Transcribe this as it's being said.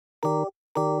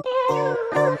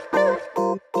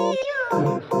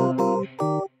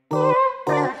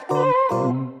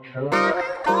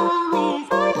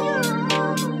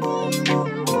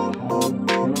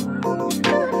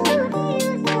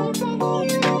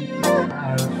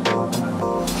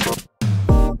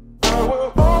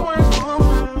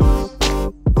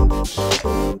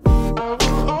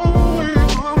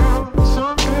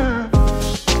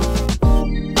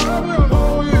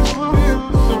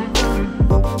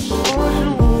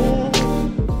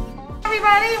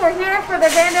We're here for the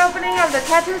grand opening of the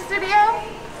tattoo studio.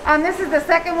 This is the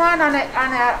second one on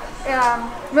a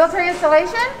military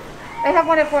installation. They have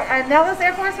one at Nellis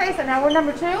Air Force Base, and now we're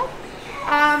number 2.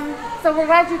 So we're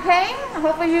glad you came.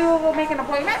 Hopefully you will make an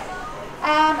appointment.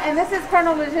 And this is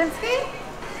Colonel Lazinski.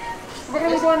 We're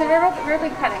going to be doing the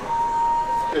ribbon cutting.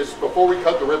 Before we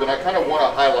cut the ribbon, I kind of want to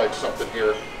highlight something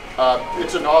here.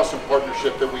 It's an awesome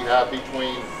partnership that we have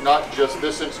between not just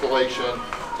this installation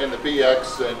and the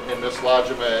BX and Miss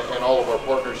Lajima and all of our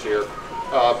partners here,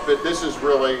 but this is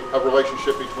really a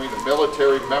relationship between the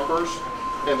military members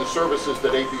and the services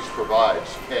that APs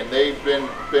provides. And they've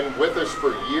been with us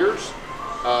for years.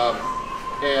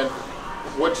 And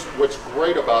what's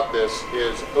great about this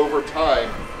is over time,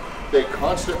 they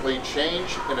constantly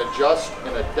change and adjust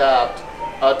and adapt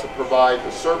to provide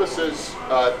the services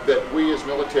that we as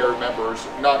military members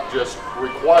not just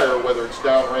require, whether it's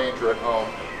downrange or at home,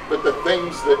 but the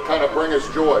things that kind of bring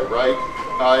us joy, right?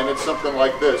 And it's something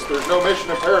like this. There's no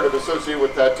mission imperative associated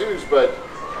with tattoos, but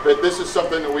this is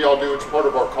something that we all do. It's part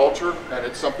of our culture, and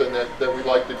it's something that we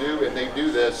like to do, and they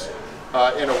do this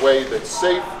in a way that's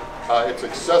safe, it's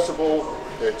accessible,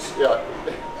 it's,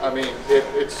 I mean,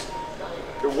 it's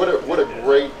what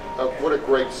a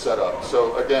great setup.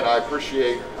 So again, I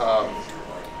appreciate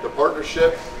the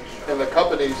partnership and the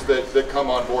companies that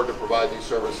come on board to provide these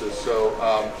services. So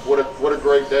what a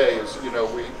great day is, you know,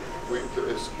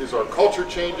 is our culture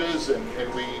changes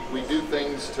and we do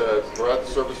things to provide the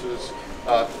services.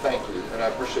 Thank you, and I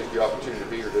appreciate the opportunity to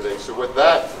be here today. So with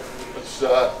that,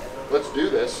 let's do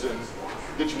this and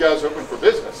get you guys open for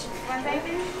business.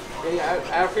 Yeah,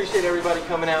 I appreciate everybody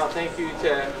coming out. Thank you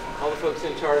to all the folks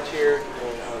in charge here,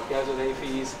 and guys with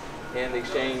APs and the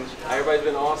exchange. Everybody's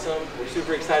been awesome. We're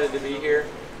super excited to be here.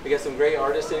 We got some great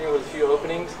artists in here with a few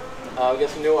openings. We got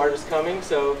some new artists coming,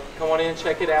 so come on in,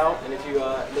 check it out. And if you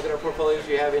look at our portfolio, if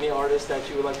you have any artists that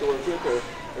you would like to work with or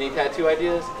any tattoo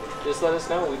ideas, just let us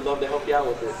know. We'd love to help you out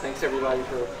with it. Thanks everybody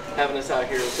for having us out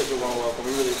here. It was such a warm welcome.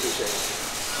 We really appreciate it.